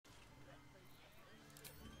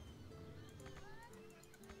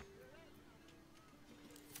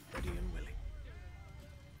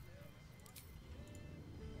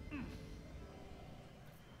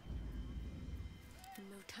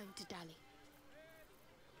time to dally.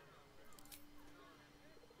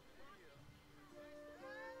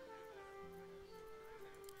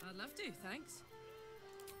 I'd love to, thanks.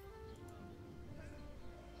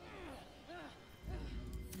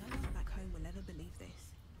 No one back home will ever believe this.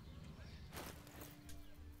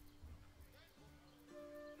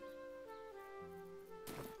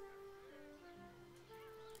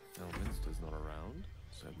 Elminster's not around,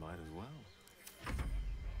 so it might as well.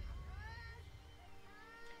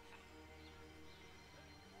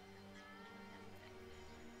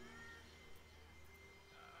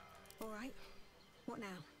 All right. What now?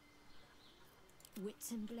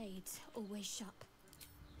 Wits and blades, always sharp.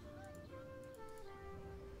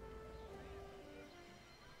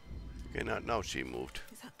 Okay, now she moved.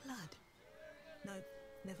 Is that blood? No,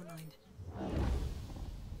 never mind.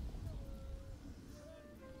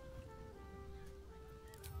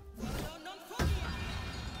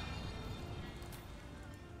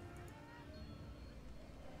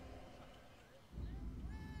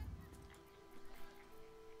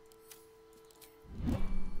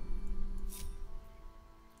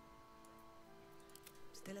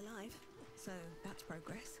 Still alive, so that's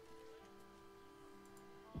progress.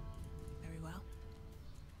 Very well.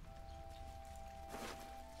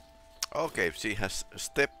 Okay, she has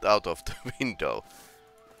stepped out of the window.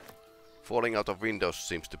 Falling out of windows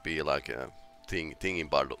seems to be like a thing in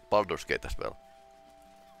Baldur's Gate as well.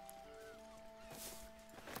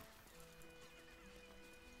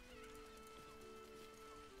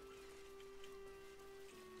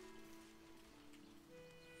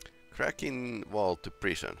 Cracking wall to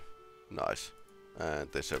prison. Nice. And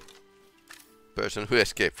there's a person who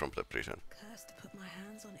escaped from the prison. Cursed to put my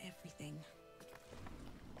hands on everything.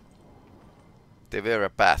 There were a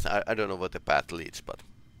path. I don't know where the path leads, but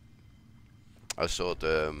I saw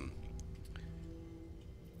the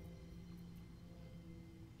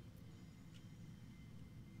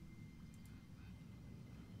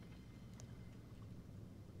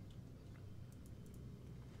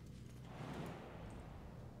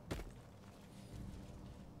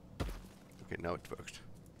okay, now it works.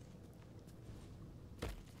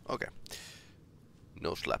 Okay.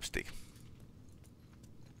 No slapstick.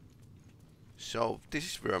 So this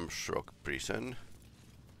is Worm's Rock prison.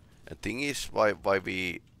 The thing is why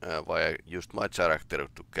I used my character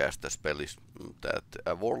to cast the spell is that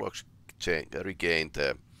warlocks regain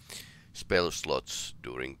the spell slots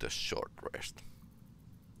during the short rest.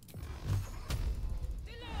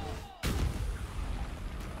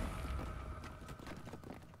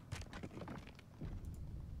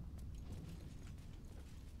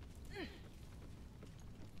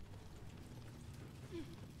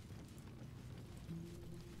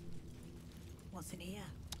 What's in here?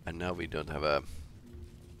 And now we don't have a...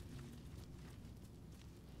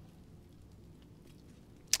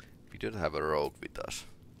 We don't have a rogue with us.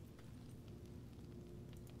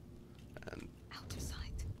 And Out of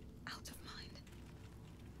sight, out of mind.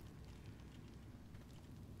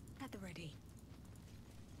 At the ready.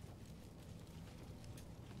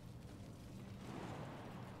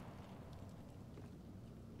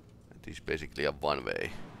 it is basically a one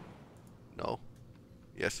way. No?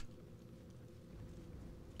 Yes?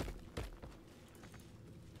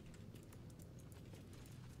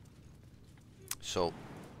 So,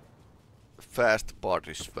 fast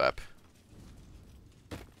party swap.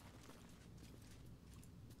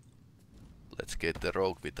 Let's get the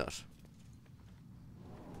rogue with us.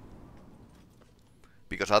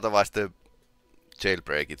 Because otherwise the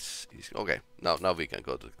jailbreak is okay. Now we can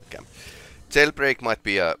go to the camp. Jailbreak might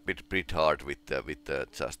be a bit hard with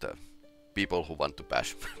just people who want to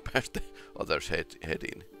bash the others' head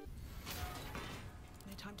in.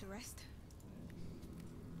 No time to rest.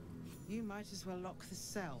 You might as well lock the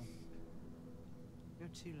cell. You're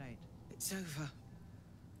too late. It's over.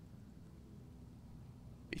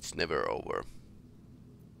 It's never over.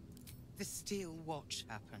 The Steel Watch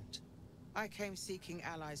happened. I came seeking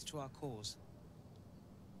allies to our cause.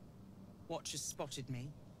 Watchers spotted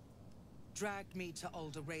me, dragged me to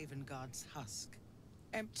Older Ravengard's husk.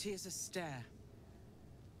 Empty as a stare.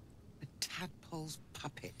 A tadpole's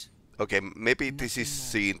puppet. Okay, maybe this is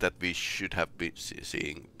scene that we should have been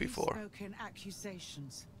seeing before. Unspoken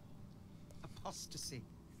accusations. Apostasy.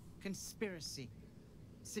 Conspiracy.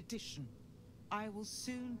 Sedition. I will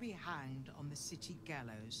soon be hanged on the city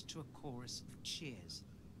gallows to a chorus of cheers.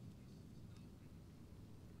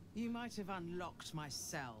 You might have unlocked my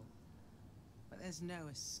cell, but there's no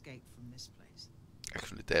escape from this place.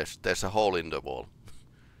 Actually, there's a hole in the wall.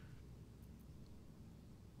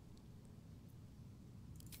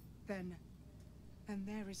 Then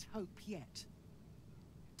there is hope yet.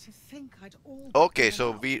 To think I'd all Okay, given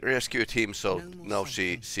so up. we rescued him, so No more now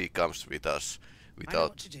thinking. she comes with us what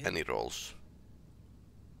without to do. any roles.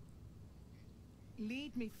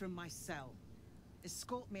 Lead me from my cell.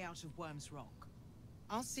 Escort me out of Worm's Rock.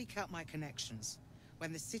 I'll seek out my connections.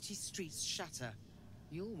 When the city streets shatter,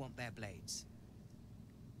 you'll want their blades.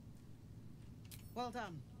 Well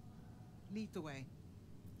done. Lead the way.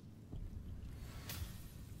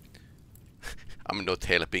 I'm not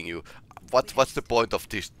helping you. What's the point of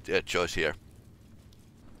this choice here?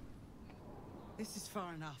 This is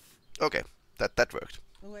far enough. Okay, that worked.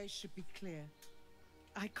 The way should be clear.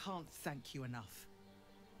 I can't thank you enough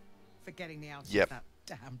for getting me out Yep. of that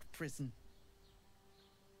damned prison.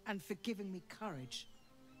 And for giving me courage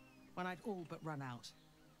when I'd all but run out.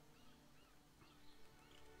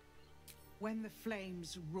 When the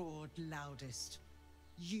flames roared loudest,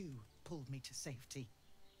 you pulled me to safety.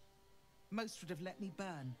 Most would have let me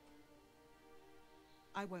burn.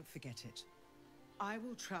 I won't forget it. I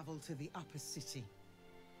will travel to the upper city.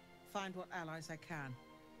 Find what allies I can.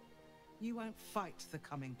 You won't fight the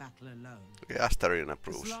coming battle alone. Okay, Astarion As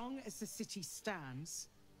approves. long as the city stands,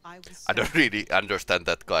 I will I don't stand. really understand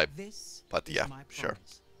that guy, This but is yeah, my sure.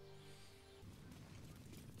 promise.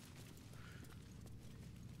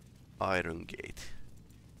 Iron Gate.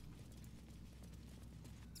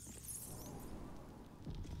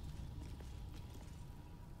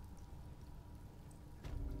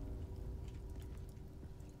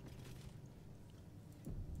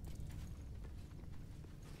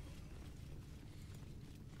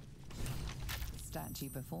 The statue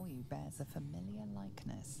before you bears a familiar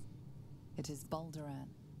likeness. It is Baldur,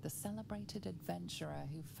 the celebrated adventurer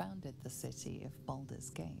who founded the city of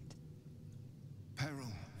Baldurs Gate.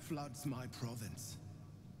 Peril floods my province.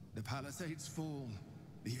 The palisades fall,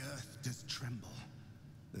 the earth does tremble.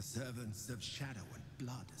 The servants of shadow and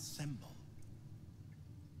blood assemble.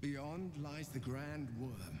 Beyond lies the grand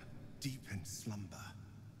worm, deep in slumber,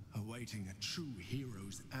 awaiting a true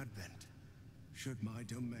hero's advent. Should my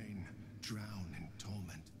domain drown in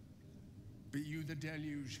torment. Be you the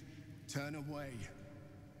deluge, turn away.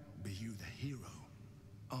 Be you the hero,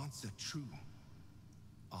 answer true.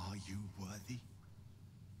 Are you worthy?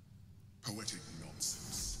 Poetic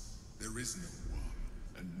nonsense. There is no worm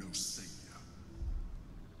and no savior.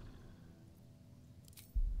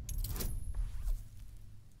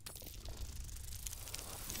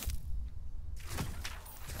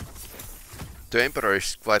 The Emperor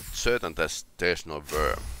is quite certain that there's no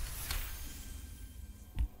worm.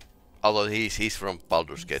 Although he's from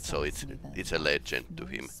Baldur's Gate, so it's a legend to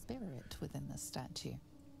him. Spirit within the statue.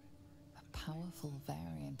 A powerful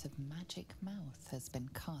variant of magic mouth has been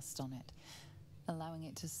cast on it, allowing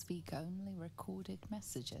it to speak only recorded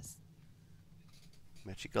messages.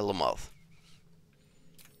 Magical mouth.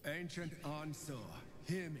 Ancient Ansar,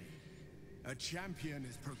 hear me. A champion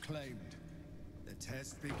is proclaimed. The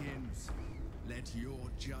test begins. Let your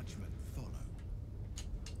judgment follow.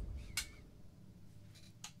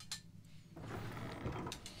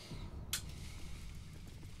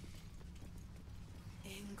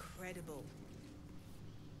 Incredible.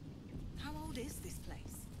 How old is this place?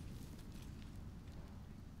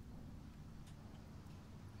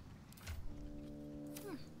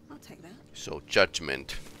 I'll take that. So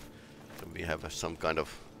judgment. So we have some kind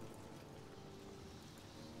of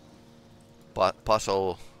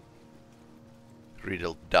puzzle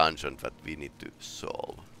riddle dungeon that we need to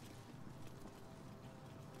solve.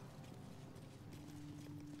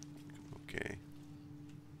 Okay.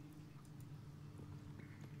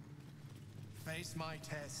 Face my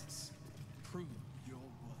tests. Prove your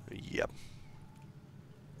worth. Yep.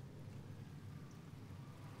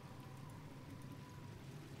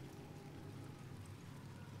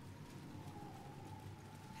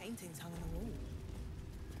 Paintings hung on the wall.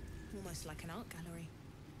 Almost like an art gallery.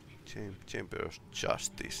 Chamber of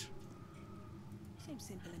Justice. Seems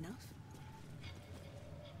simple enough.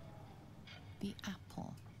 The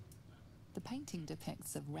apple. The painting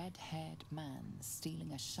depicts a red-haired man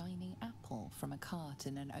stealing a shiny apple from a cart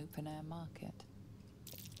in an open-air market.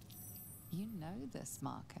 You know this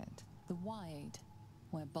market, the Wide,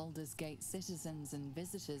 where Baldurs Gate citizens and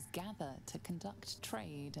visitors gather to conduct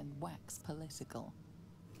trade and wax political.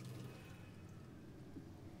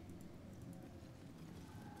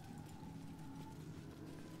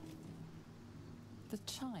 The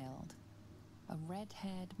child. A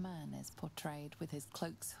red-haired man is portrayed with his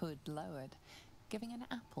cloak's hood lowered, giving an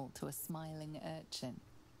apple to a smiling urchin.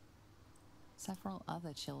 Several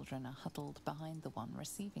other children are huddled behind the one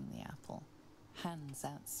receiving the apple, hands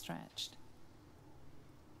outstretched.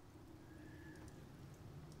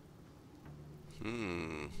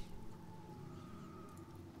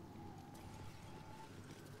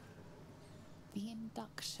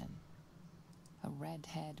 seduction. A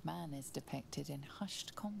red-haired man is depicted in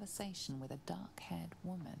hushed conversation with a dark-haired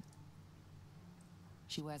woman.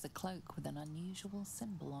 She wears a cloak with an unusual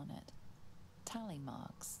symbol on it. Tally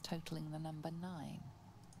marks totaling the number 9.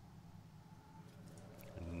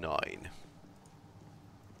 9.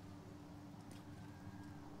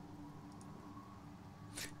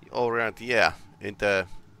 Oh, right, yeah. In the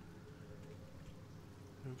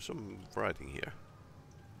some writing here.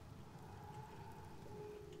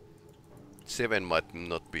 7 might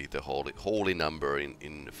not be the holy number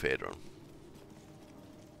in Faerûn.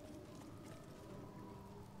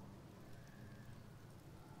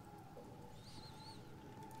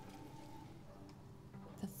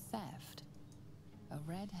 The theft. A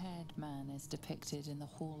red-haired man is depicted in the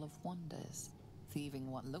Hall of Wonders,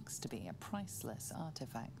 thieving what looks to be a priceless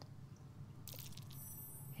artifact.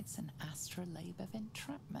 It's an astrolabe of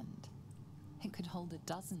entrapment. It could hold a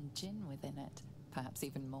dozen djinn within it, perhaps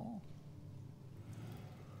even more.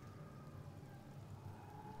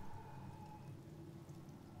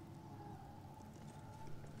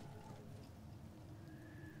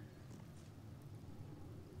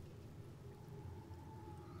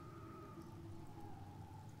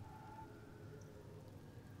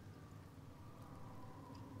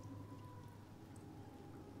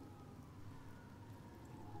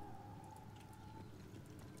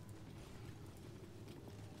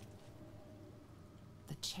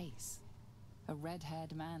 Chase. A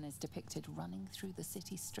red-haired man is depicted running through the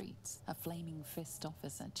city streets, a flaming fist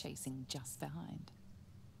officer chasing just behind.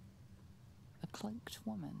 A cloaked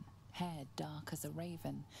woman, hair dark as a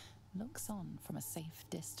raven, looks on from a safe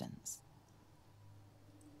distance.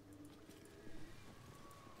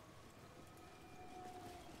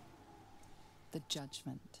 The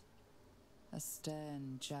Judgment. A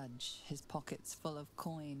stern judge, his pockets full of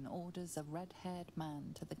coin, orders a red-haired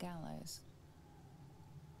man to the gallows.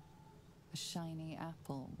 A shiny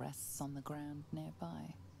apple rests on the ground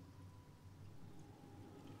nearby.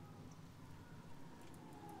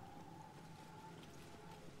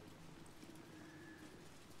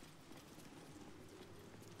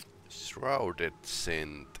 Shrouded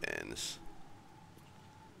sentence.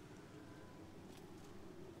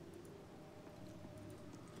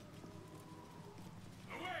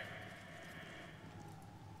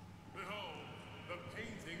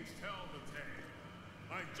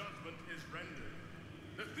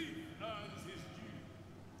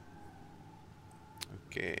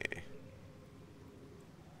 Okay.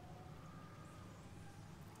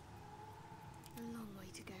 A long way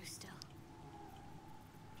to go still.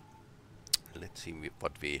 Let's see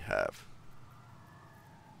what we have.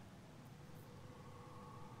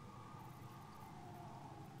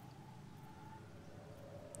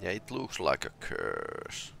 Yeah, it looks like a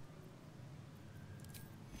curse.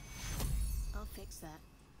 I'll fix that.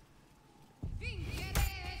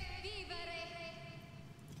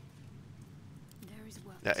 There is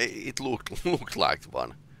work. Yeah, it looked like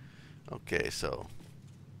one. Okay, so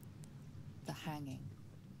The hanging.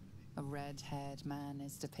 A red-haired man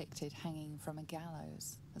is depicted hanging from a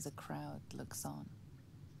gallows as a crowd looks on.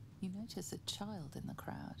 You notice a child in the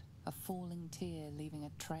crowd, a falling tear leaving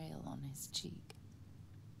a trail on his cheek.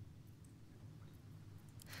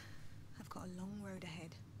 I've got a long road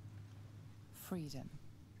ahead. Freedom.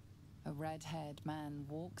 A red-haired man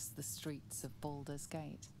walks the streets of Baldurs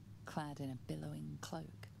Gate, clad in a billowing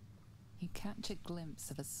cloak. You catch a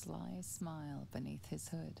glimpse of a sly smile beneath his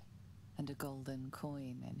hood, and a golden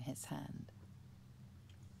coin in his hand.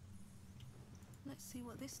 Let's see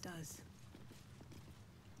what this does.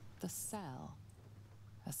 The cell.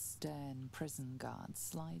 A stern prison guard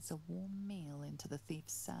slides a warm meal into the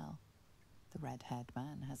thief's cell. The red-haired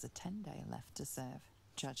man has a 10-day left to serve,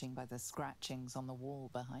 judging by the scratchings on the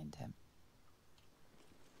wall behind him.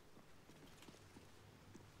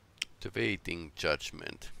 the waiting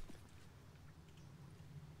judgment.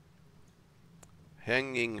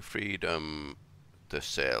 Hanging freedom, the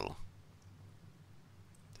cell.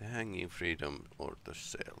 The hanging freedom or the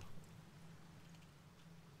cell.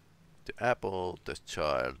 The apple, the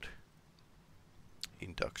child.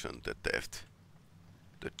 Induction, the theft.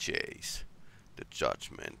 The chase. The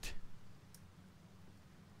judgment.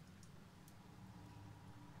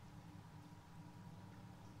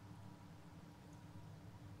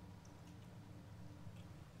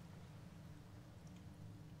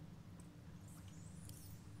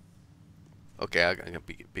 Okay, I can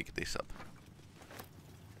pick this up.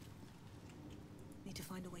 Need to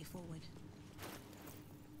find a way forward.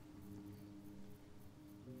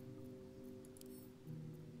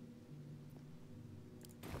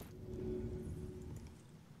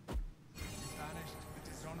 Banished the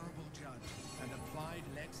dishonorable judge and apply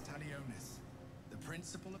applied lex talionis, the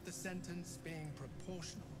principle of the sentence being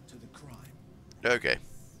proportional to the crime. Okay.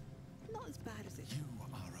 Not as bad as it. You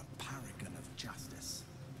are a paragon of justice.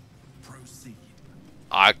 Proceed.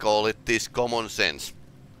 I call it this common sense.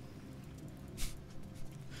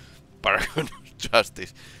 Paragon of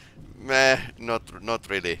justice. Meh, not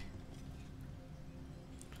really.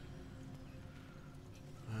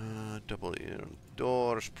 Double ear on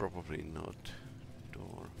doors, probably not.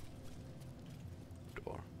 Door.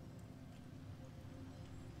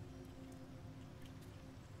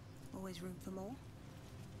 Always room for more.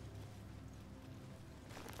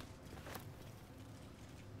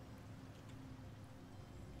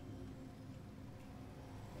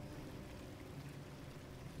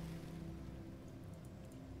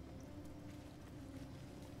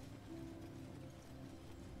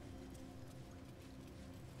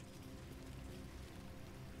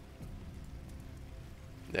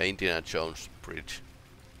 The Indiana Jones bridge.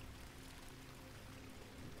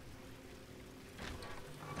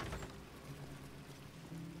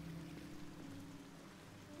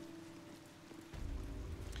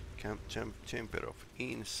 Chamber of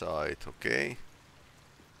Insight, okay.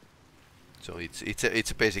 So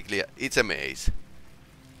it's basically it's a maze.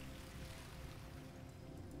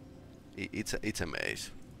 It's a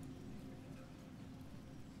maze.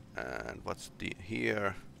 And what's the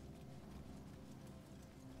here?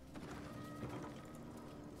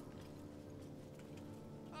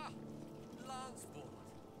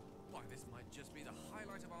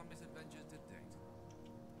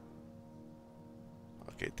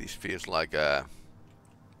 Okay, this feels like a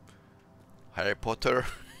Harry Potter.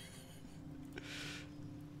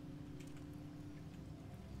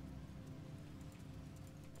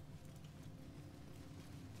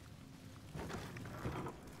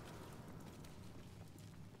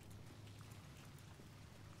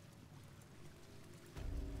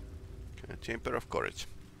 Okay, Chamber of Courage,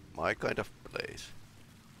 my kind of place.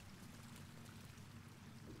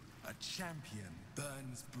 A champion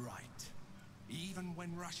burns bright. Even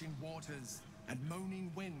when rushing waters and moaning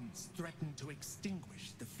winds threaten to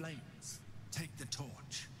extinguish the flames. Take the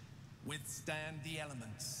torch. Withstand the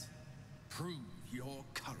elements. Prove your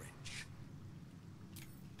courage.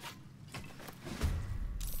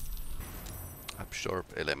 Absorb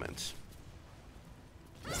elements.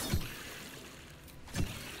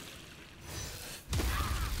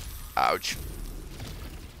 Ouch.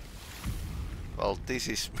 Well, this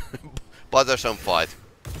is bothersome fight.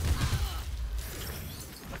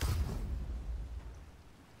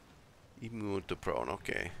 Immune to prone,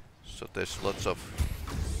 okay. So there's lots of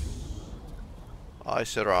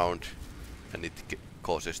ice around and it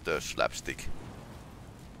causes the slapstick.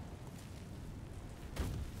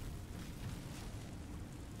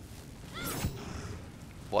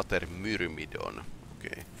 Water Myrmidon,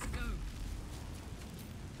 okay.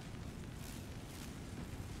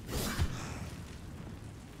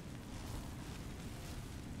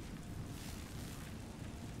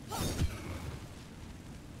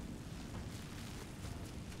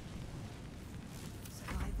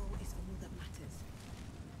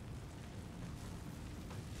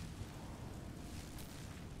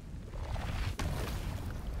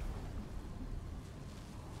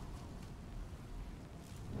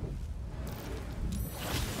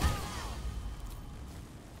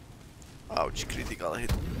 Ouch, critical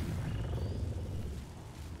hit.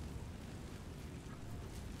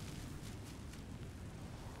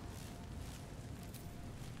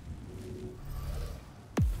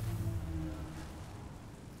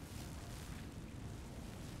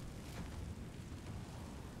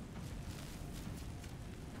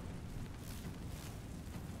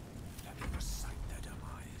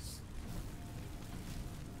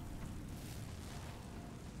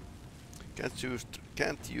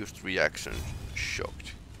 Can't use reaction.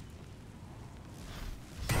 Shocked.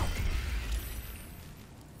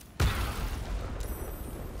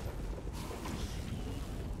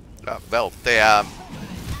 Well, they are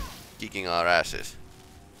kicking our asses.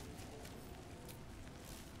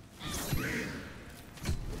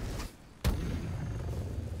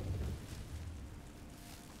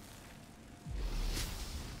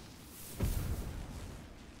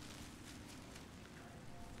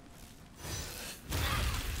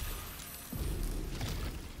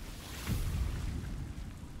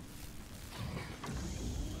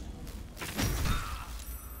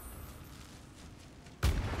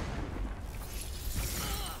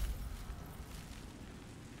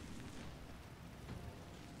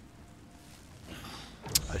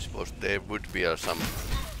 I suppose there would be some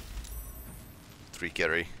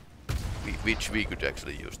trickery which we could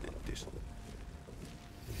actually use in this.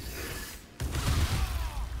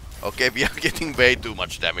 Okay, we are getting way too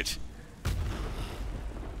much damage.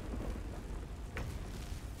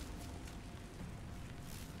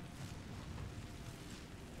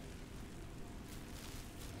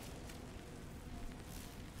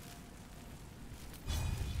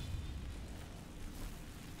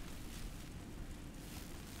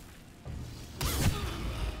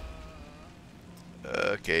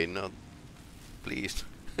 Okay, no, please.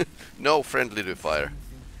 No friendly fire.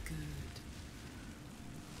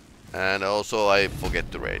 And also I forget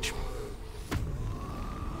to rage.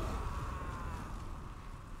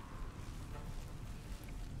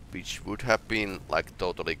 Which would have been like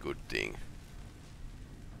totally good thing.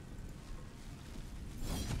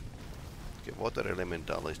 Okay, water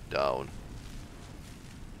elemental is down.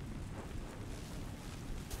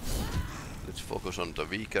 Let's focus on the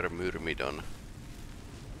weaker Myrmidon.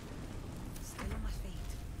 Still on my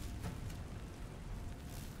feet.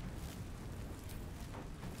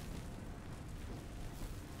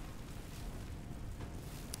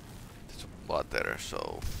 It's water,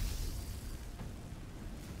 so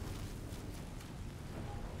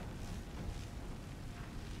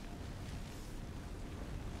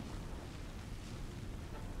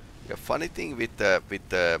the funny thing with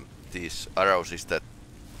these arrows is that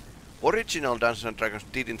original Dungeons and Dragons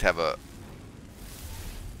didn't have a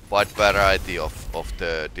wide variety of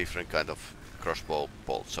the different kind of crossbow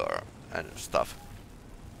bolts and stuff.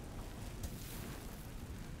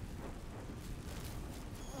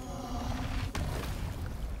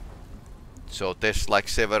 So there's like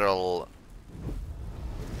several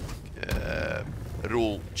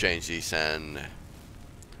rule changes and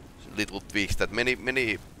little tweaks that many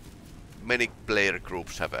player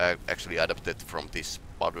groups have actually adapted from this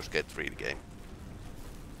Baldurs Gate 3 game.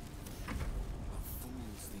 What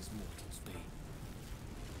fools these mortals be.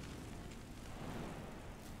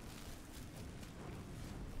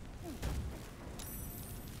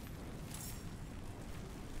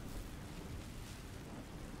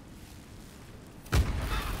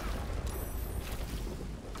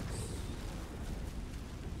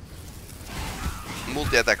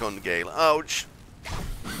 Multi-attack on Gale. Ouch!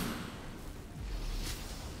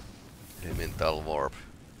 Elemental Warp.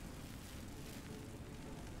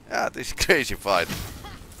 Yeah, this crazy fight.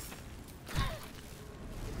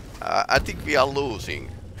 I think we are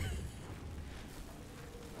losing.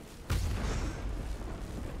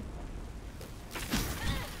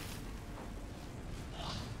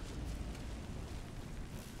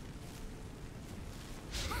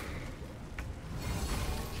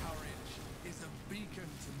 Courage is a beacon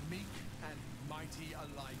to meek and mighty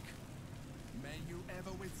alike. May you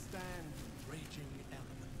ever withstand raging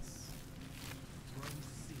elements.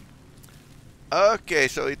 Proceed. Okay,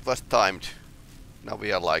 so it was timed. Now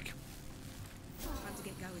we are like Time to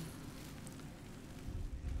get going.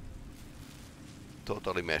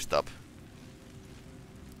 totally messed up.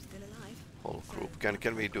 Still alive? Whole group.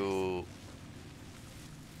 Can we do?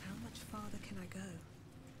 How much farther can I go?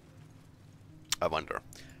 I wonder.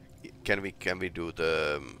 Can we do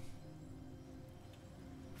the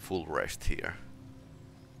full rest here?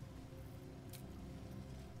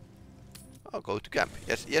 I'll go to camp.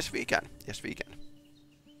 Yes we can. Yes we can.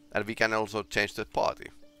 And we can also change the party.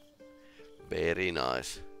 Very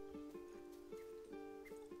nice.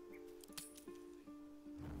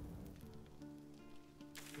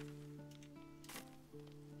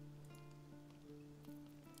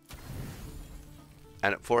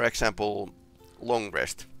 And for example, long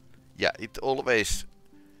rest. Yeah, it always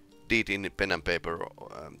did in pen and paper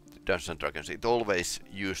Dungeons and Dragons. It always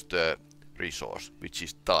used the resource, which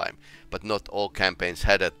is time. But not all campaigns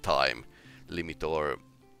had a time limit or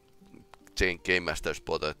game masters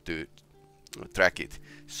bothered to track it.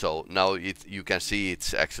 So now you can see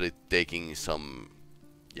it's actually taking some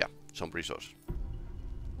resource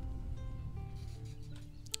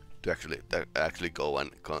to actually go and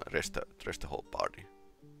rest the whole party.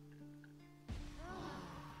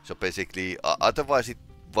 So basically, otherwise it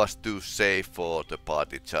was too safe for the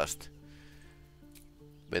party just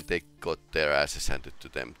when they got their asses handed to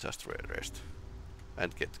them, just rest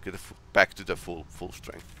and get back to the full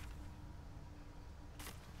strength.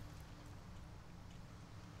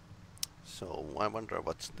 So I wonder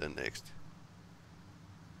what's the next.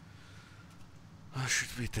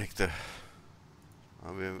 Should we take the?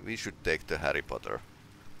 I mean, we should take the Harry Potter.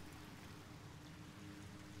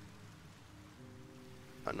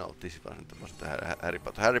 No, this was the Harry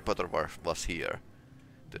Potter. Harry Potter was here.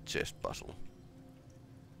 The chest puzzle.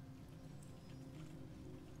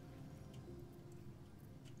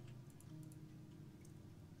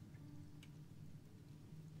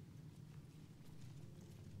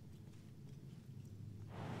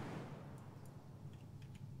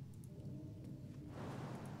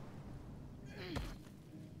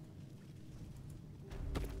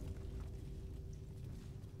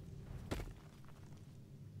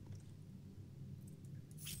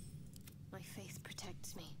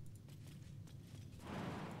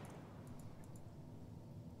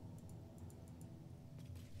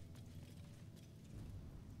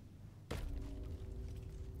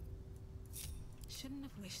 shouldn't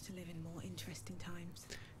have wished to live in more interesting times.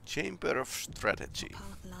 Chamber of Strategy.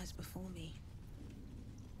 What path lies before me?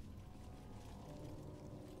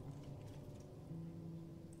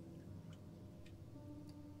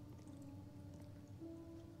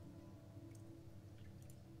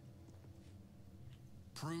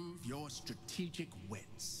 Prove your strategic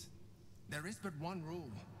wits. There is but one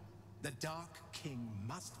rule. The Dark King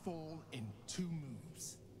must fall in 2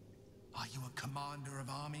 moves. Are you a commander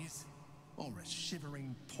of armies? Or a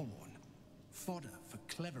shivering pawn? Fodder for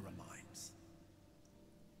cleverer minds.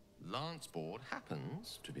 Lanceboard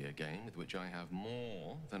happens to be a game with which I have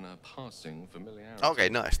more than a passing familiarity. Okay,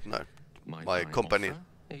 nice. No, my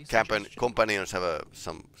companions have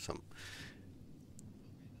some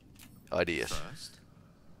ideas. First,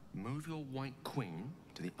 move your white queen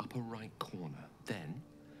to the upper right corner. Then,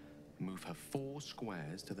 move her 4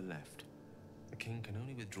 squares to the left. The king can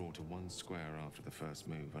only withdraw to 1 square after the first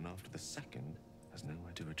move, and after the second, has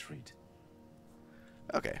nowhere to retreat.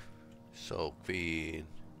 Okay, so queen,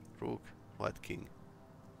 rook, white king.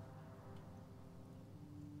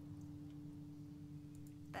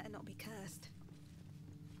 Better not be cursed.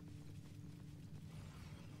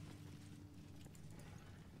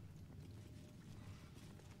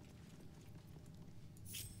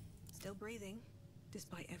 Still breathing,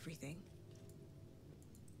 despite everything.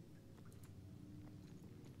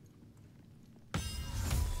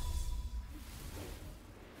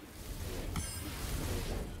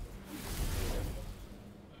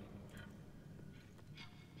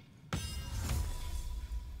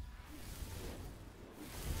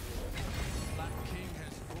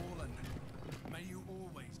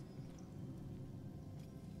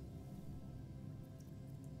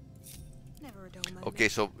 Okay,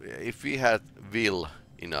 so if we had Will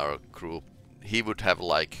in our group, he would have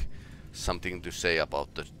like something to say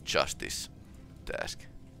about the justice task.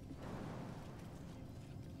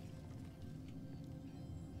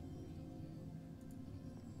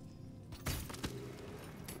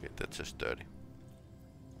 Okay, that's just dirty.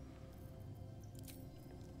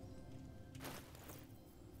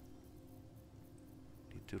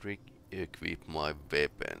 Need to re-equip my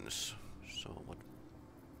weapons. So what?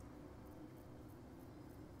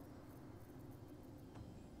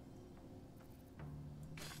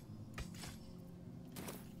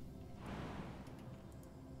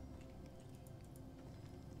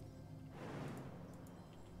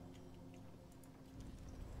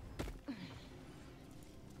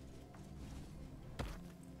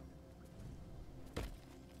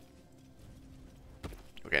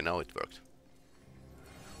 Okay, now it worked.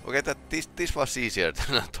 Okay, that this was easier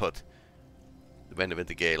than I thought when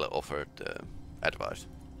the Gale offered advice.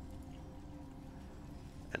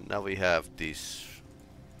 And now we have this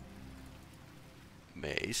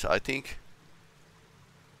maze, I think.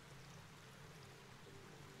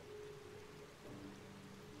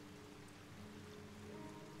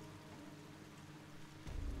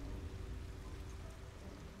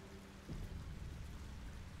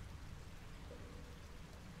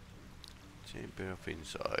 Chamber of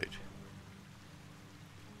Inside.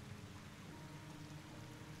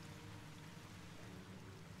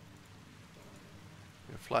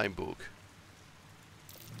 A flying book.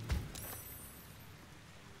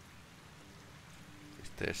 Is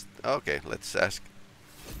this okay? Let's ask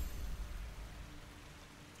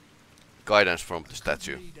guidance from the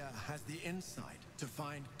statue. The leader has the insight to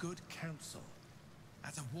find good counsel.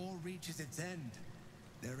 As a war reaches its end,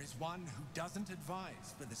 there is one who doesn't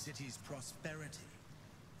advise for the city's prosperity.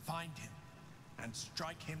 Find him and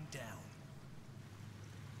strike him down.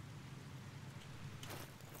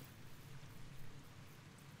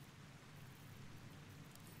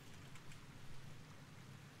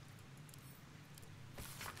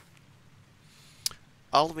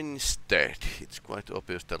 Alvin is dead. It's quite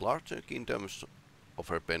obvious that larger kingdoms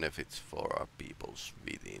offer benefits for our peoples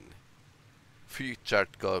within. Few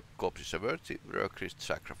charred corpses are worthy workers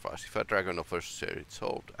sacrifice. If a dragon offers share its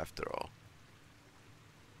hold, after all.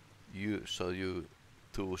 You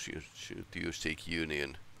two should seek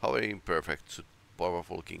union. However imperfect, should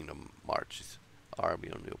powerful kingdom march its army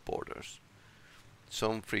on your borders.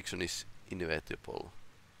 Some friction is inevitable.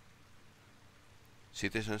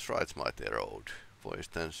 Citizens' rights might erode. For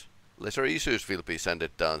instance, lesser issues will be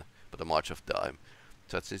sanded down by the march of time.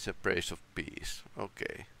 Such is a praise of peace.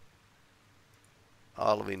 Okay.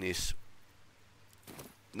 Alvin is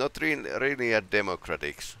not really a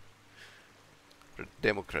democratic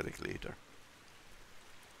leader.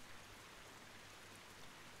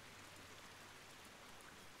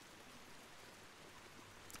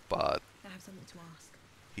 But I have something to ask.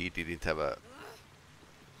 he didn't have a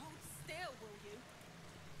Hold still, will you?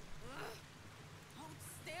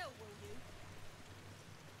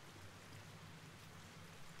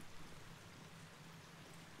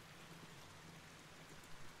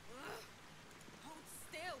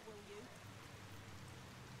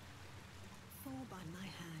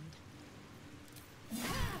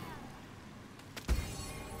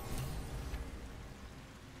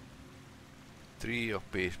 3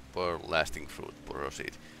 of peace for lasting fruit.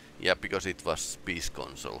 Proceed. Yeah, because it was peace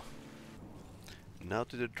console. Now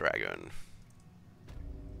to the dragon.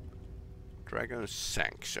 Dragon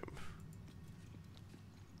Sanction.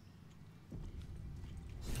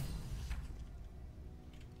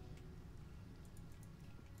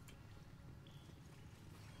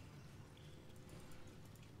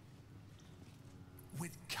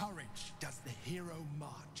 With courage does the hero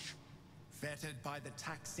march. Fettered by the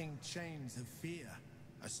taxing chains of fear,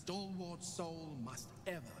 a stalwart soul must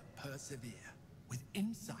ever persevere. With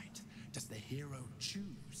insight does the hero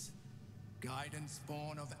choose. Guidance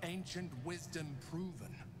born of ancient wisdom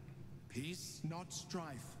proven. Peace, not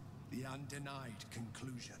strife, the undenied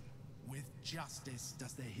conclusion. With justice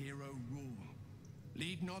does the hero rule.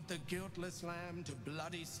 Lead not the guiltless lamb to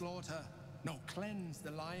bloody slaughter, nor cleanse the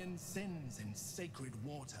lion's sins in sacred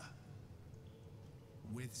water.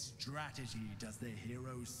 With strategy does the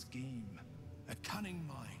hero scheme. A cunning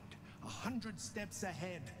mind, 100 steps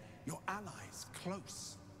ahead, your allies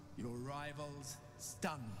close, your rivals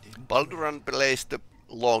stunned in Baldur plays the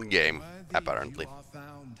long game, worthy apparently. you are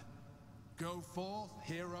found. Go forth,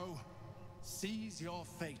 hero, seize your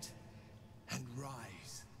fate, and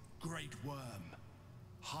rise, great worm,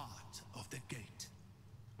 heart of the gate.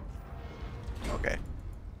 Okay.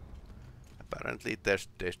 Apparently there's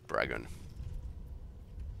this dragon.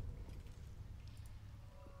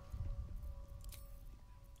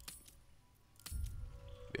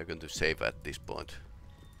 We are going to save at this point.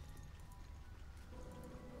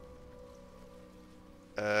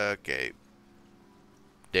 Okay.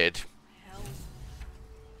 Dead. Hell.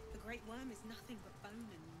 The great worm is nothing but bone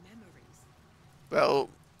and memories. Well,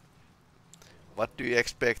 what do you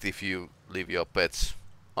expect if you leave your pets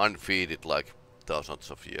unfeeded like thousands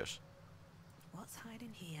of years? What's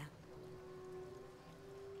hiding here?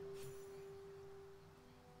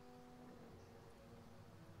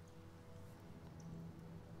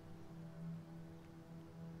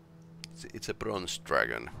 It's a bronze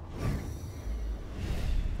dragon.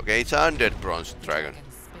 Okay, it's an undead bronze dragon.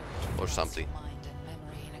 Or something. Mind and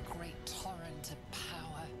memory in a great torrent of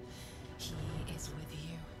power. He is with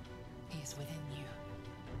you. He is within you.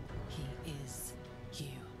 He is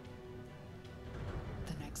you.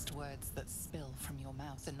 The next words that spill from your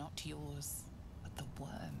mouth are not yours, but the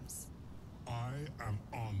worms. I am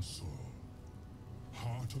Ansur,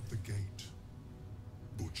 heart of the gate,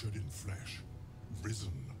 butchered in flesh,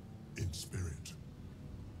 risen in spirit.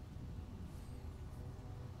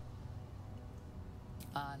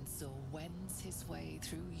 Ansur wends his way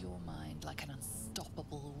through your mind like an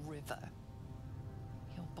unstoppable river.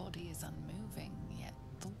 Your body is unmoving, yet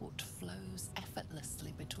thought flows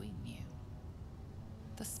effortlessly between you.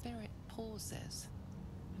 The spirit pauses,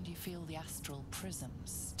 and you feel the astral prism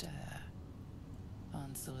stir.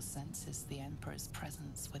 Ansur senses the Emperor's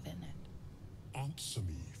presence within it. Answer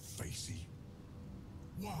me, Facey.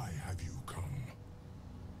 Why have you come?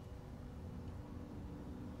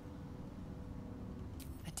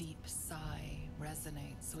 A deep sigh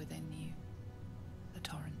resonates within you. The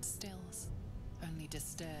torrent stills, only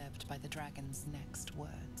disturbed by the dragon's next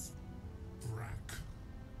words. Brack,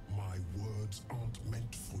 my words aren't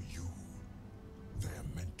meant for you. They're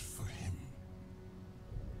meant for him.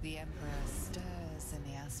 The Emperor stirs in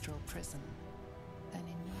the astral prison, then in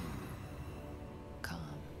you. Calm,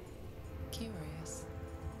 curious,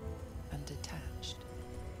 and detached.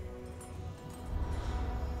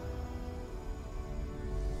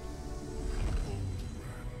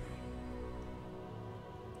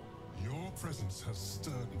 Your presence has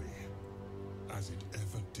stirred me, as it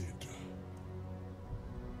ever did.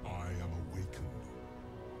 I am awakened.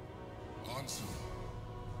 Answer.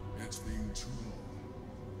 It's been too long.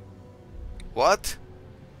 What?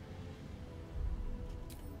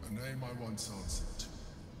 A name I once answered.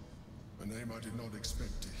 A name I did not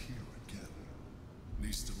expect to hear again.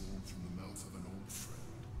 Least of all from the mouth of an old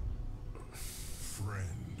friend.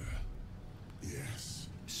 Friend. Yes.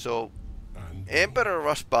 So, And Emperor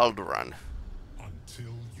was Balduran.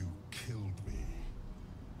 until you killed me.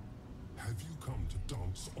 Have you come to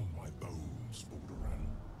dance on my bones, Balduran?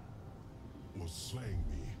 Was slaying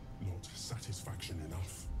me not satisfaction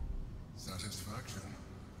enough? Satisfaction?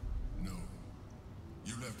 No.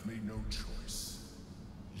 You left me no choice.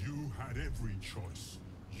 You had every choice.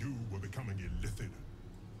 You were becoming illithid.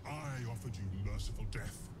 I offered you merciful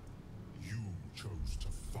death. You chose to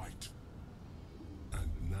fight. And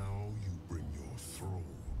now you bring your thrall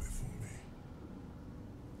before me.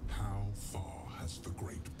 How far has the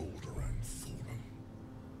great Balduran fallen?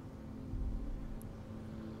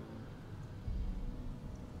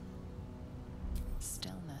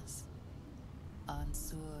 Stillness.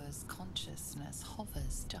 Ansur's consciousness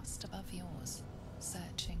hovers just above yours,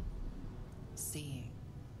 searching, seeing.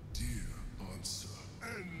 Dear answer.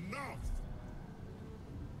 Enough!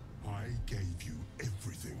 I gave you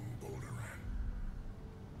everything, Balduran,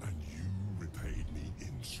 and you repaid me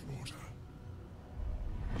in slaughter.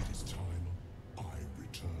 It is time I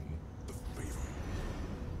return the favor.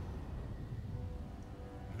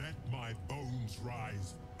 Let my bones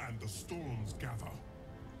rise and the storms gather.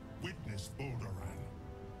 Witness Balduran.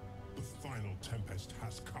 The final tempest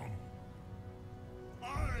has come.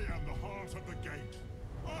 I am the heart of the gate.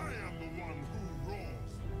 I am the one who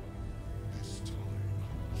roars. This time,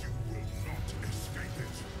 you will not escape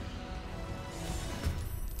it.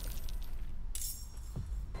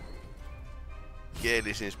 Gale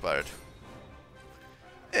is inspired.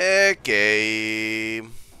 Okay.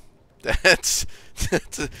 That's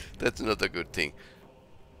not a good thing.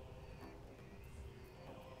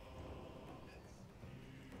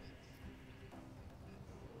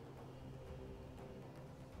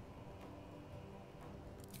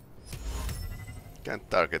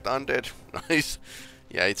 Can't target undead. Nice.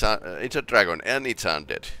 Yeah, it's a dragon and it's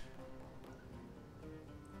undead.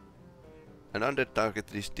 An undead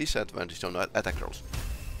target is disadvantaged on attack rolls.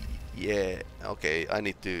 Yeah, okay, I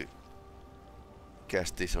need to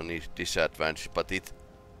cast this on his disadvantage, but it...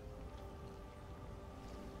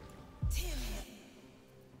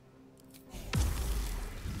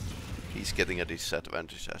 He's getting a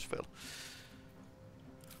disadvantage as well.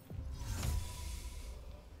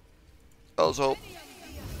 Also,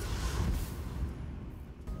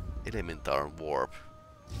 elemental warp.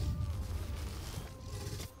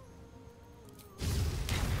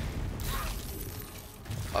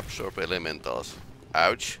 Absorb elementals.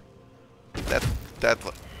 Ouch. That.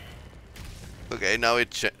 Okay, now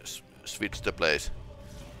it switched the place.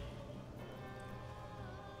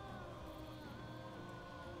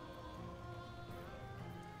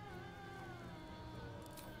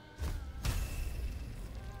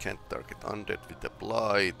 Can't target undead with the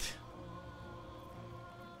blight.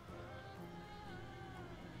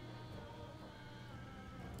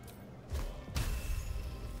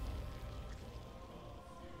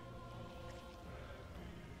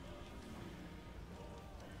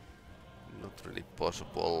 Not really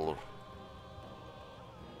possible.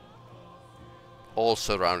 All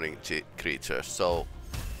surrounding creatures, so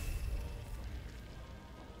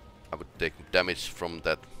I would take damage from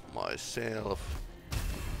that myself.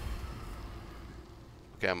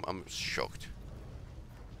 Okay, I'm shocked.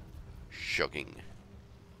 Shocking.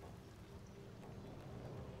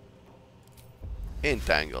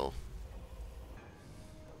 Entangle.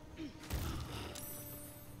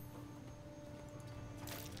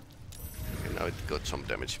 Okay, now it got some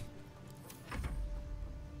damage.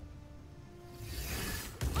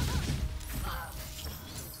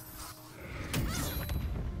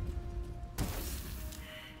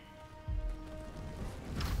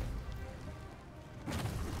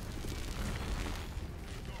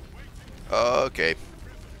 Okay.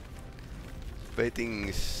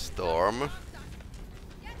 Waiting storm.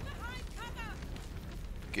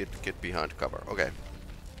 Get behind cover. Okay.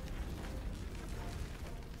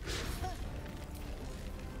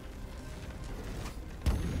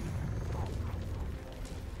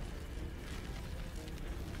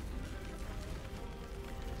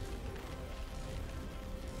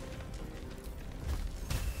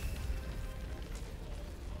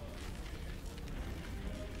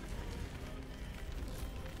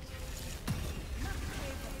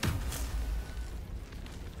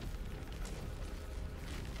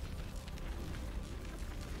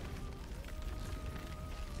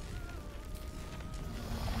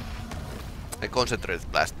 A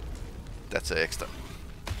concentrated blast. That's an extra.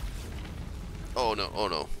 Oh no, oh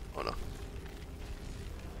no, oh no.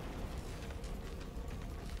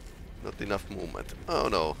 Not enough movement. Oh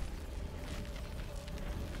no.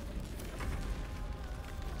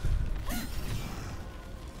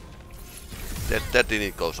 That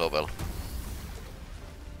didn't go so well.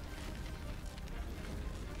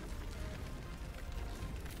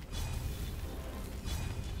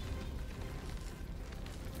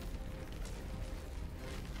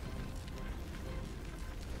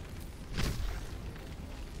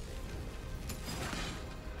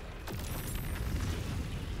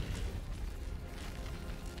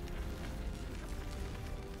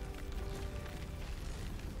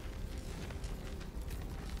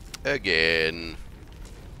 Again.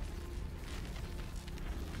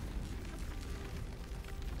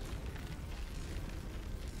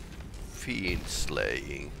 Fiend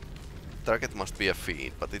slaying. Target must be a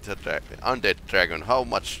fiend, but it's a undead dragon. How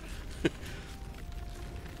much?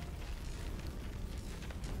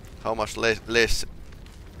 How much less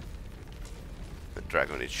a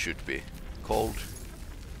dragon it should be? Cold?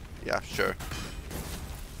 Yeah, sure.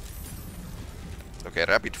 Okay,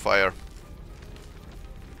 rapid fire.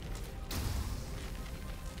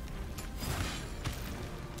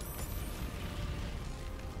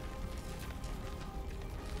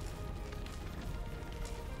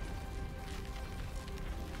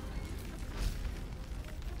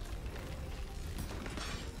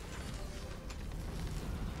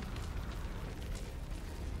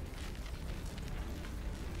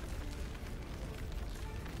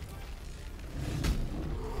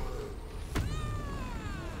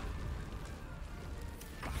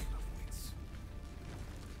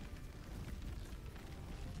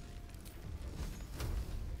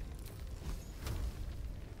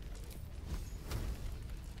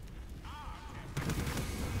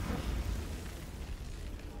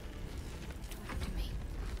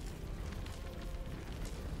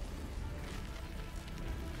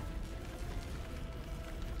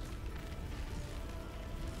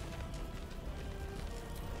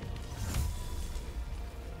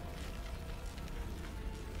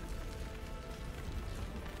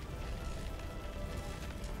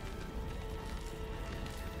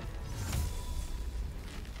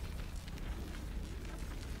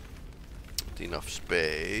 Enough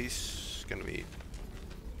space. Can we?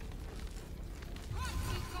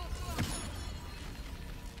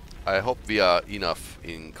 I hope we are enough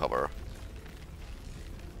in cover.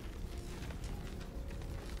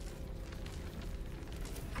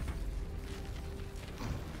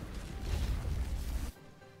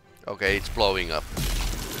 Okay, it's blowing up.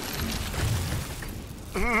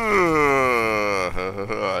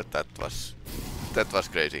 that was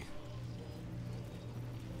crazy.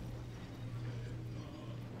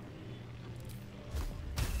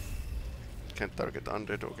 Can't target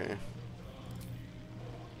undead, okay.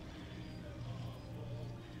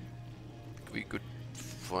 We could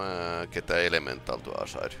get the elemental to our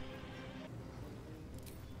side.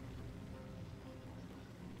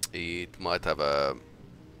 It might have a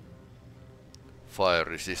fire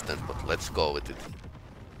resistance, but let's go with it.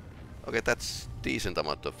 Okay, that's decent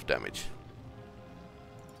amount of damage.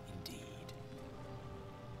 Indeed.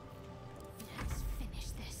 Let's finish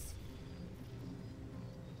this.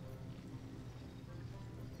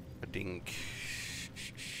 I think.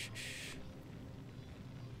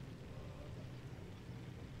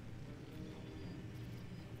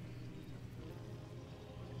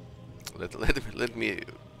 Let me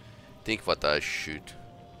think what I should.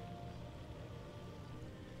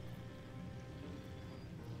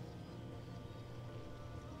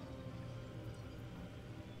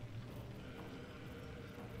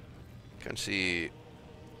 Can see.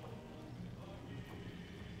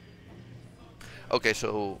 Okay,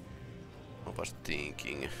 so I was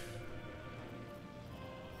thinking.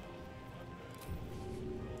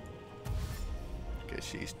 Okay,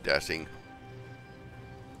 she's dashing.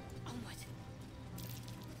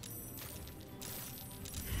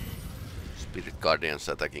 Spirit Guardians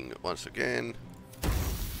attacking once again.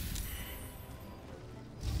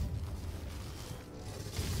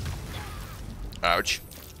 Ouch.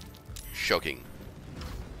 Shocking.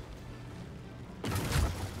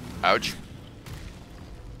 Ouch.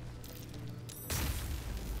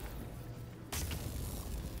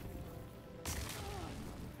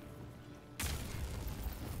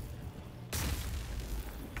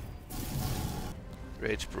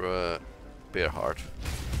 Rage Bear Heart.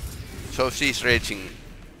 So she's raging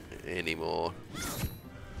anymore.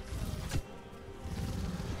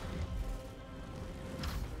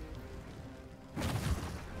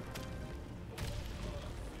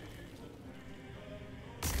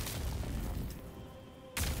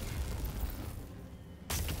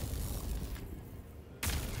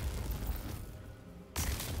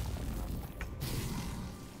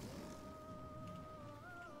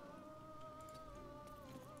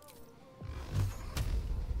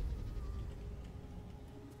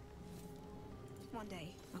 One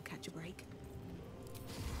day, I'll catch a break.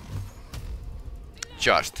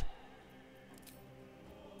 Just.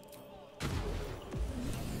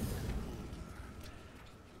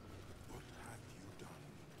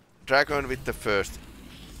 Dragon with the first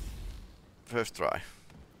try.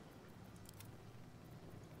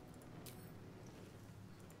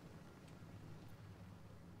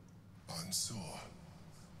 I'm sore.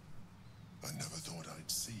 I never thought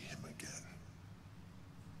I'd see him again.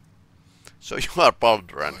 So you are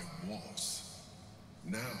Baldur. I was.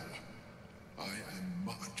 Now, I am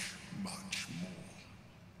much, much more.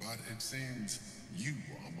 But it seems you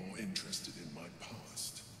are more interested in my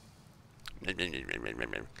past.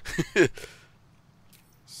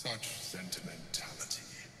 Such sentimentality.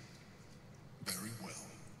 Very well.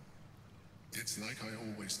 It's like I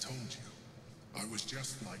always told you. I was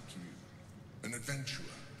just like you. An adventurer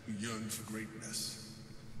who yearned for greatness.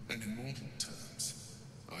 And in mortal terms,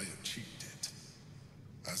 I achieved it.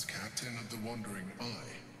 As captain of the Wandering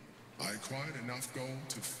Eye, I acquired enough gold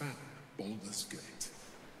to found Baldurs Gate.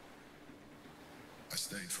 I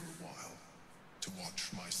stayed for a while to watch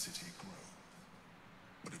my city grow.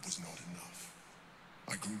 But it was not enough.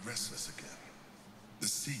 I grew restless again. The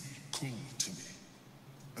sea called to me,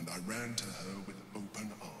 and I ran to her with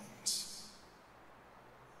open arms.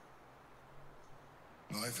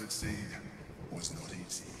 Life at sea was not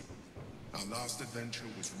easy. Our last adventure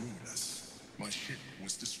was ruinous. My ship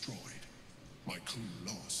was destroyed, my crew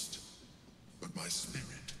lost, but my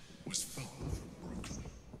spirit was far from broken.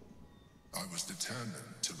 I was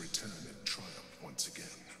determined to return in triumph once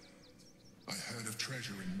again. I heard of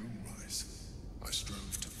treasure in Moonrise. I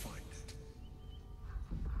strove to find it.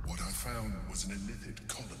 What I found was an illithid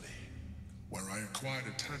colony, where I acquired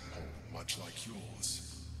a tadpole much like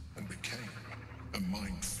yours, and became a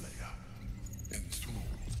mind flayer,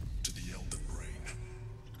 enthralled to the elder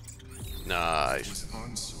brain. Nice. It was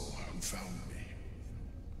Ansor who found me.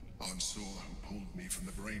 Ansor who pulled me from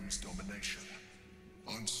the brain's domination.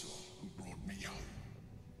 Ansor who brought me home.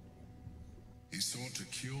 He sought to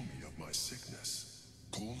cure me of my sickness,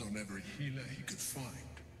 called on every healer he could find,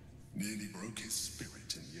 nearly broke his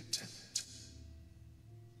spirit in the attempt.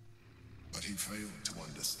 But he failed to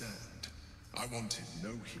understand. I wanted no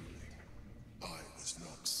healing. I was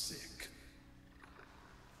not sick.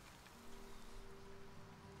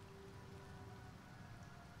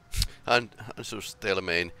 And so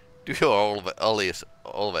Stelmane, do you always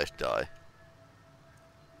die?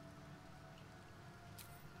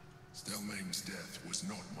 Stelmane's death was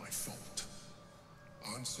not my fault.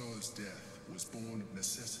 Ansor's death was born of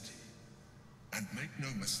necessity. And make no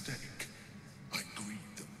mistake, I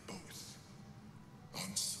grieved them both.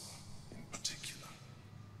 Ansor, in particular.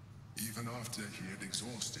 Even after he had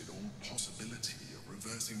exhausted all possibility of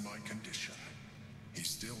reversing my condition, he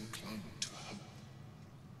still clung to hope.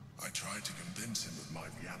 I tried to convince him of my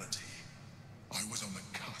reality. I was on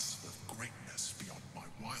the cusp of greatness beyond my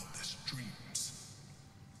wildest dreams.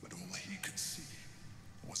 But all he could see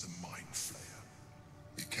was a mind flayer.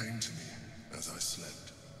 He came to me as I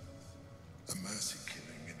slept. A mercy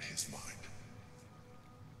killing in his mind.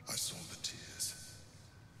 I saw the tears.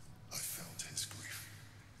 I felt his grief.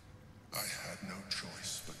 I had no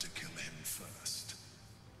choice but to kill him first.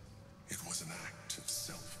 It was an act of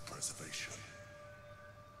self-preservation.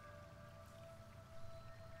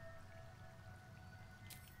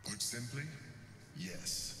 Put simply,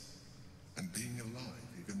 yes. And being alive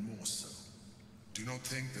even more so. Do not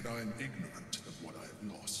think that I am ignorant of what I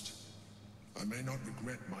have lost. I may not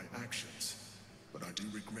regret my actions, but I do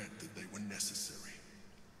regret that they were necessary.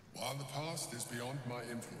 While the past is beyond my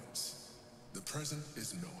influence, the present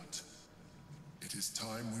is not. It is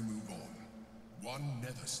time we move on. One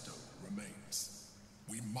netherstone remains.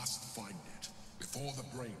 We must find it before the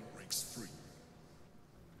brain breaks free.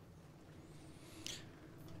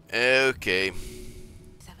 Okay.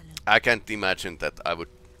 I can't imagine that I would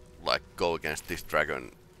like go against this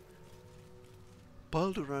dragon.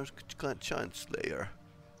 Baldur's Giant Slayer.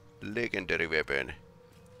 Legendary weapon.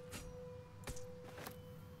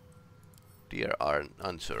 Dear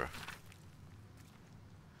answer.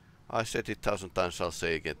 I said it 1,000 times, I'll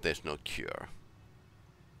say again, there's no cure.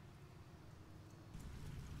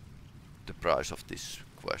 The price of this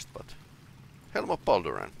quest, but Helm of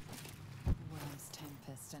Balduran. Worm's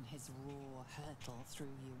tempest and his roar hurtle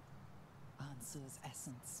through you. Ansur's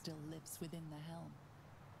essence still lives within the helm,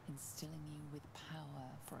 instilling you with power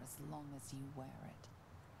for as long as you wear it.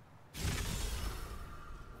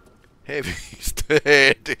 Heavy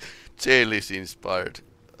state. Jail is inspired.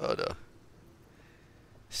 Oh no.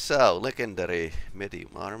 So, legendary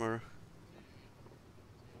medium armor.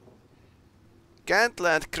 Can't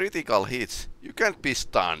land critical hits. You can't be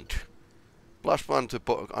stunned. +1 to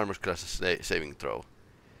armor class saving throw.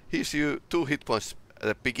 Heals you 2 hit points at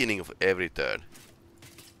the beginning of every turn.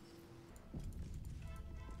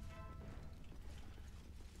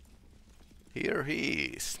 Here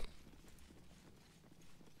he is.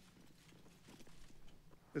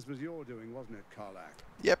 This was your doing, wasn't it, Karlach?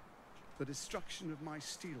 Yep. The destruction of my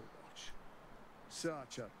steel watch.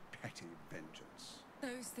 Such a petty vengeance.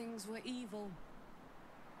 Those things were evil.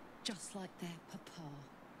 Just like their papa.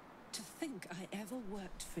 To think I ever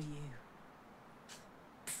worked for you.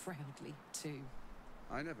 Proudly, too.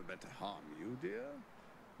 I never meant to harm you, dear.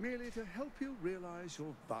 Merely to help you realize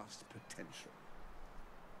your vast potential.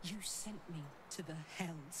 You sent me to the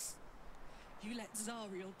hells. You let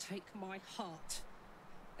Zariel take my heart,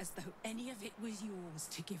 as though any of it was yours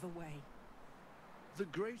to give away. The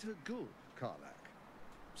greater good, Karlach.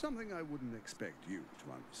 Something I wouldn't expect you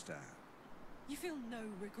to understand. You feel no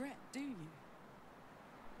regret, do you?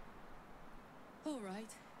 All right.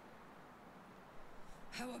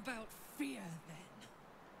 How about fear, then?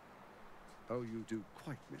 Oh, you do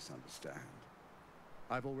quite misunderstand.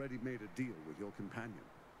 I've already made a deal with your companion.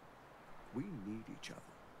 We need each other.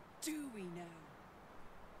 Do we now?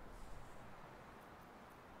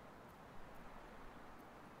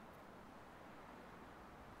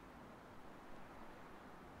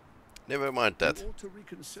 Never mind that. You ought to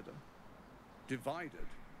reconsider. Divided,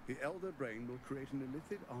 the Elder Brain will create an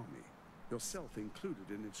illithid army, yourself included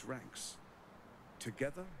in its ranks.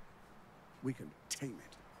 Together, we can tame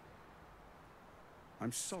it.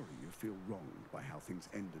 I'm sorry you feel wronged by how things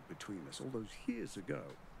ended between us all those years ago.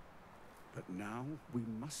 But now we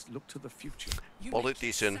must look to the future. You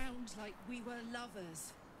Politician. make it sound like we were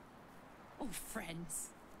lovers. Or friends.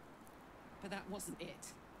 But that wasn't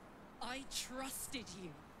it. I trusted you.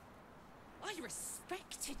 I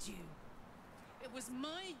respected you. It was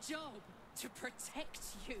my job to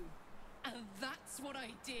protect you. And that's what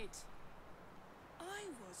I did. I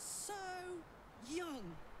was so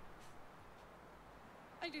young.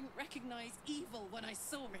 I didn't recognize evil when I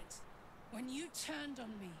saw it. When you turned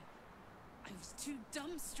on me, I was too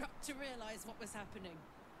dumbstruck to realize what was happening.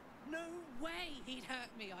 No way he'd hurt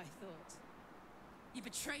me, I thought. You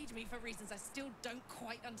betrayed me for reasons I still don't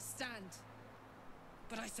quite understand.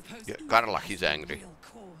 But I suppose Karlach is angry. real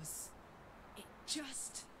cause. It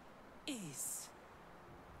just is.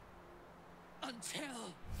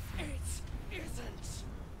 Until it isn't.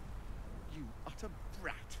 You utter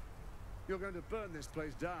brat. You're going to burn this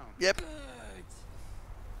place down. Yep. Good.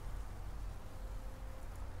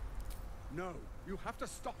 No, you have to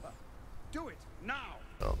stop her. Do it now.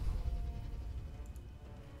 Oh.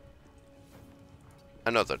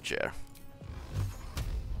 Another chair.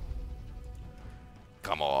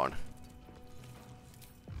 Come on.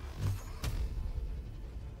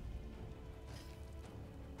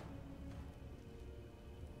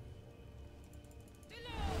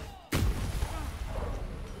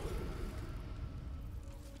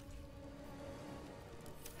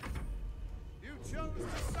 You chose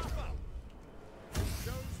to suffer. You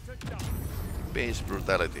chose to die. Pain's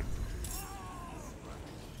brutality.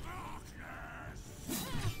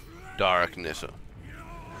 Darkness.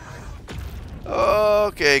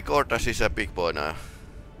 Okay, Gortash is a big boy now.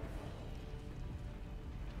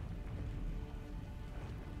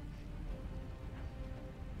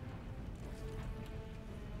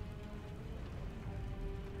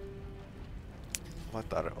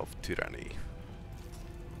 Avatar of Tyranny.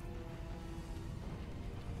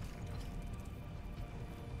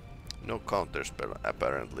 No counterspell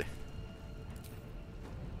apparently.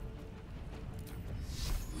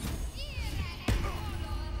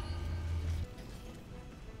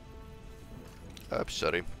 Oops,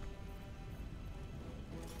 sorry.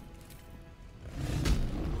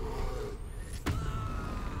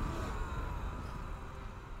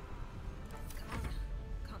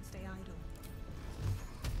 Can't stay idle.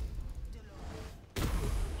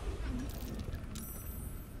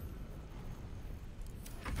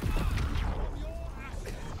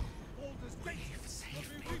 Baldurs Gate, save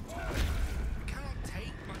me. We cannot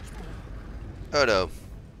take much more. Oh no.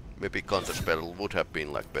 Maybe counterspell would have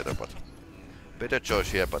been like better, but better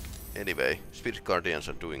choice here, but anyway, Spirit Guardians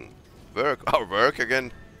are doing our work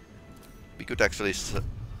again. We could actually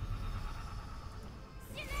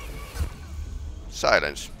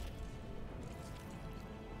silence.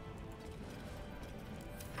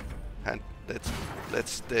 And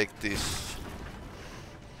let's take this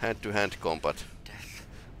hand-to-hand combat. Death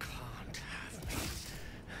can't have me.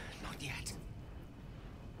 Not yet.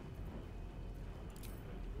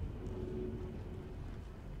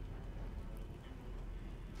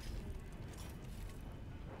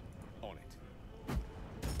 On it.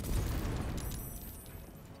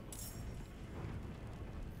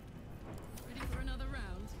 Ready for another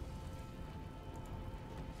round?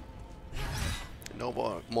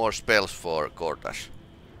 No more spells for Gortash.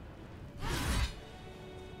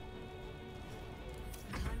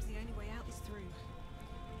 Sometimes the only way out is through.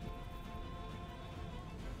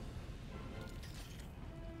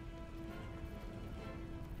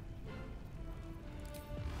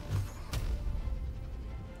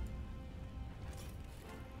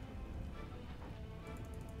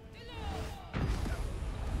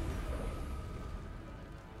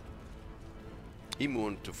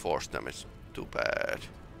 Immune to force damage. Too bad.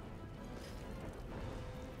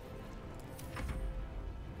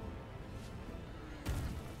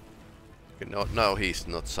 Okay, no, now he's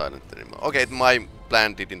not silent anymore. Okay, my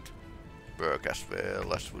plan didn't work as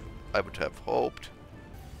well as I would have hoped.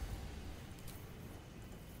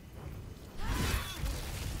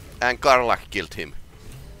 And Karlach killed him.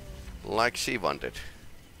 Like she wanted.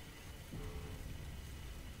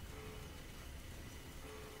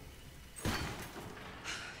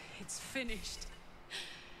 It's finished.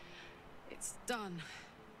 It's done.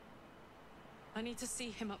 I need to see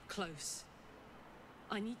him up close.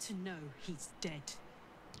 I need to know he's dead.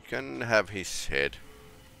 You can have his head.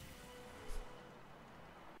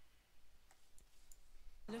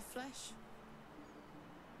 Live flesh.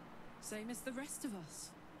 Same as the rest of us.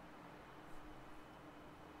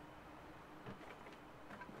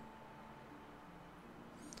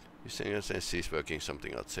 You saying since she's working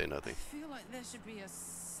something out, say nothing. I feel like there should be a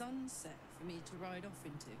sunset for me to ride off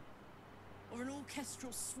into. Or an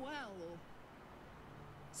orchestral swell, or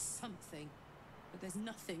something. But there's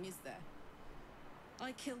nothing, is there?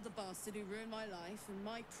 I killed the bastard who ruined my life, and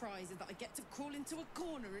my prize is that I get to crawl into a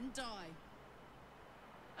corner and die.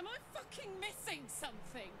 Am I fucking missing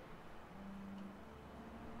something?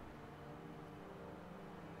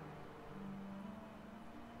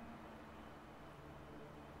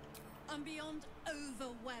 I'm beyond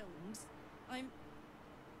overwhelmed. I'm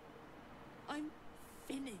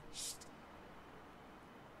finished.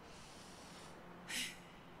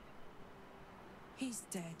 He's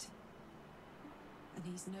dead. And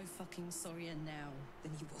he's no fucking sorrier now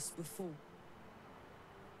than he was before.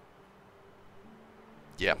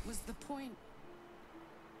 Yeah. What was the point?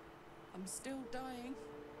 I'm still dying.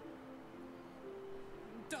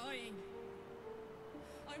 I'm dying.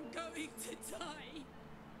 I'm going to die.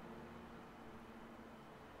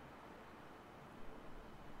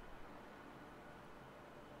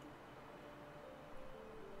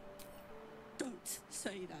 Don't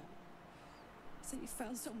say that. Say you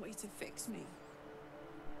found some way to fix me.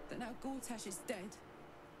 That now Gortash is dead,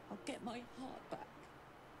 I'll get my heart back.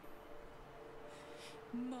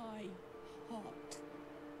 My heart.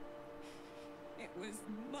 It was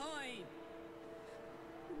mine.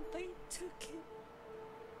 And they took it.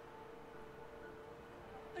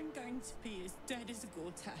 I'm going to be as dead as a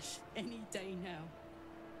Gortash any day now.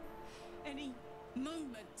 Any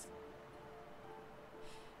moment.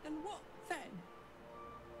 And what then?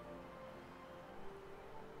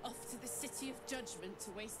 Off to the City of Judgment to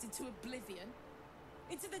waste into oblivion?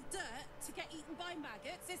 Into the dirt to get eaten by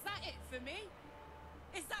maggots? Is that it for me?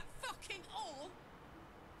 Is that fucking all?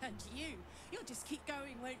 And you'll just keep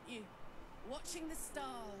going, won't you? Watching the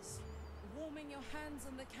stars, warming your hands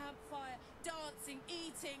on the campfire, dancing,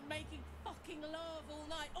 eating, making fucking love all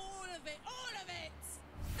night. All of it, all of it!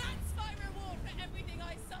 That's my reward for everything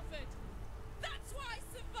I suffered. That's why I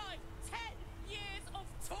survived 10 years of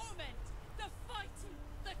torment. The fighting,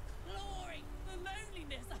 the clawing, the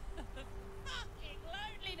loneliness, the fucking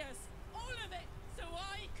loneliness. All of it so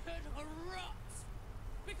I could rot.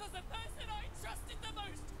 Because the person I trusted the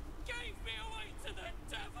most gave me away to the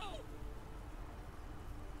devil.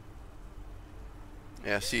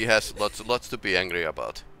 Yeah, she has lots to be angry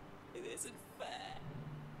about. It isn't fair.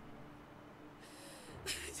 I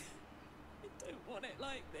don't want it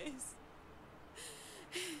like this.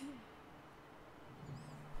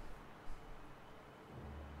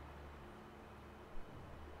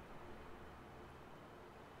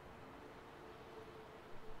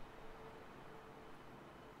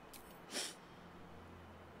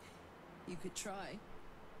 You could try.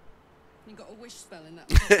 You got a wish spell in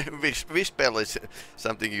that. Wish spell is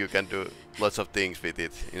something you can do lots of things with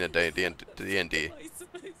it in a D&D.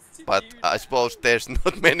 But I suppose there's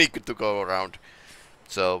not many to go around.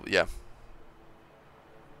 So yeah.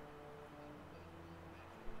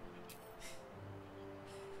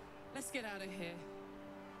 Let's get out of here.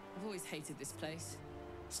 I've always hated this place.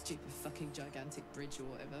 Stupid fucking gigantic bridge or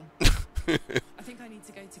whatever. I think I need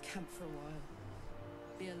to go to camp for a while.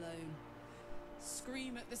 Be alone.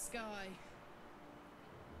 Scream at the sky.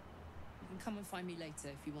 You can come and find me later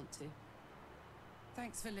if you want to.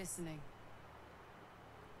 Thanks for listening.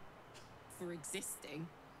 For existing.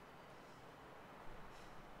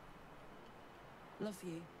 Love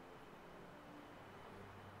you.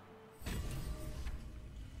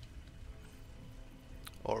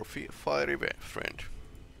 Or fiery friend.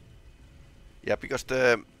 Yeah, because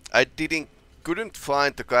I couldn't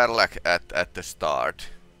find the Karlach at the start.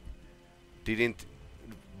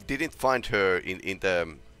 Didn't find her in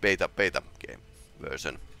the beta game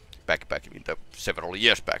version back in the several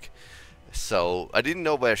years back. So I didn't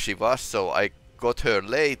know where she was, so I got her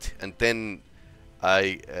late, and then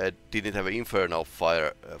I didn't have infernal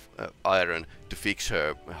fire iron to fix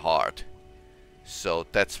her heart. So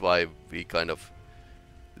that's why we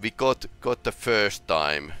got the first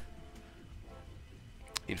time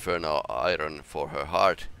infernal iron for her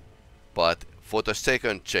heart, but for the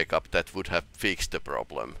second checkup that would have fixed the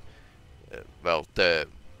problem. Well, the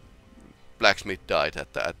blacksmith died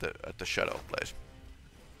at the shadow place.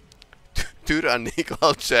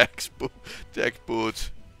 Tyrannical jackboots.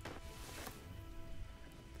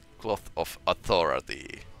 Cloth of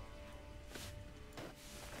authority.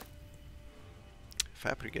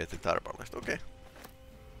 Fabricated arbalest. Okay.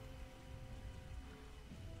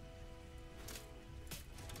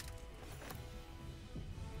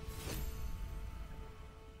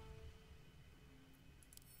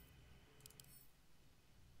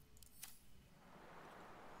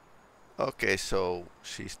 Okay, so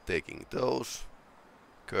she's taking those.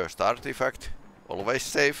 Cursed artifact, always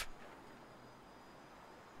safe.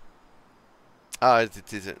 Ah,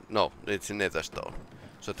 it is no, it's a netherstone.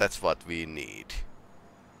 So that's what we need.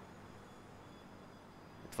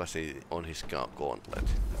 It was on his gauntlet.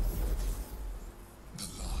 The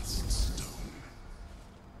last stone.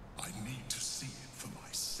 I need to see it for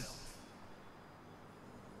myself.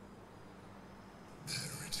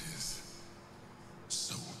 There it is.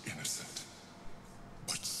 So innocent,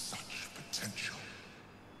 but such potential.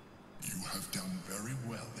 You have done very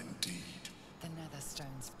well indeed. The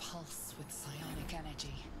netherstones pulse with psionic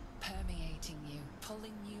energy, permeating you,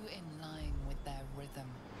 pulling you in line with their rhythm.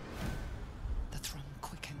 The thrum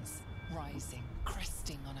quickens, rising,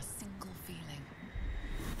 cresting on a single feeling.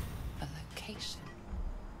 A location.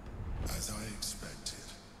 As I expected,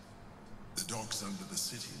 the docks under the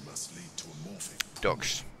city must lead to a morphing pool.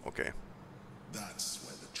 Docks, okay. That's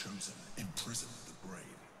where the Chosen imprisoned the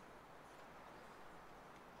brain.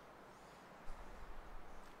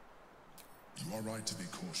 You are right to be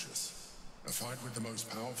cautious. A fight with the most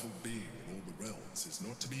powerful being in all the realms is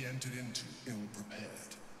not to be entered into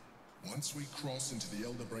ill-prepared. Once we cross into the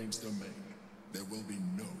Elder Brain's domain, there will be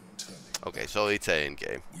no turning. Okay, so it's a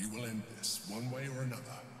endgame. We will end this one way or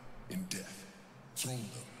another, in death,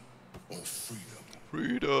 thraldom, or freedom.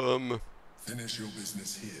 Freedom! Finish your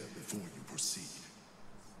business here before you proceed.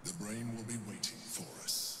 The brain will be waiting for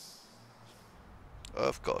us.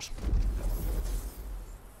 Of course.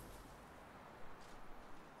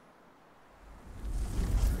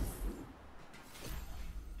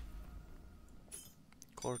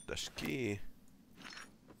 Gortash key.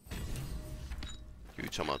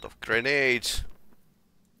 Huge amount of grenades.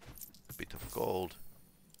 A bit of gold.